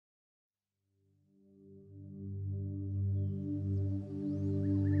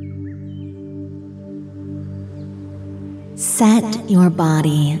Set your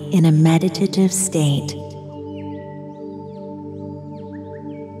body in a meditative state.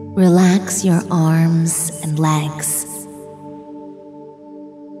 Relax your arms and legs.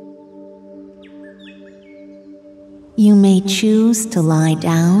 You may choose to lie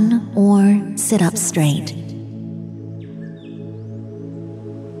down or sit up straight.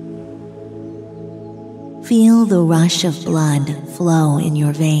 Feel the rush of blood flow in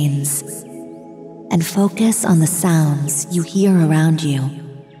your veins and focus on the sounds you hear around you.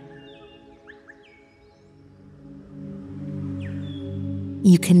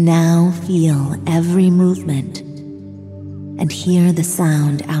 You can now feel every movement and hear the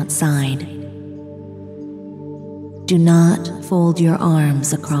sound outside. Do not fold your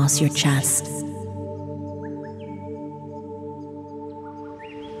arms across your chest.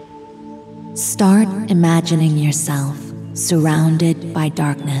 Start imagining yourself surrounded by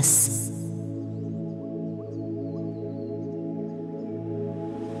darkness.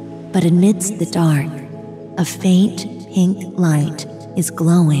 But amidst the dark, a faint pink light is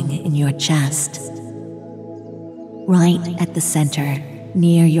glowing in your chest, right at the center,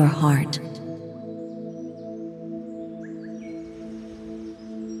 near your heart.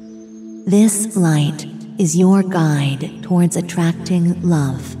 This light is your guide towards attracting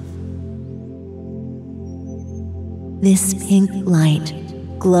love. This pink light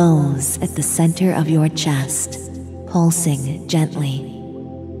glows at the center of your chest, pulsing gently.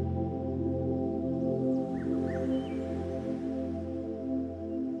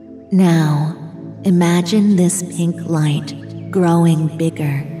 Now, imagine this pink light growing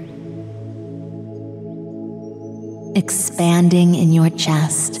bigger, expanding in your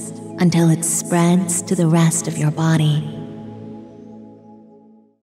chest until it spreads to the rest of your body.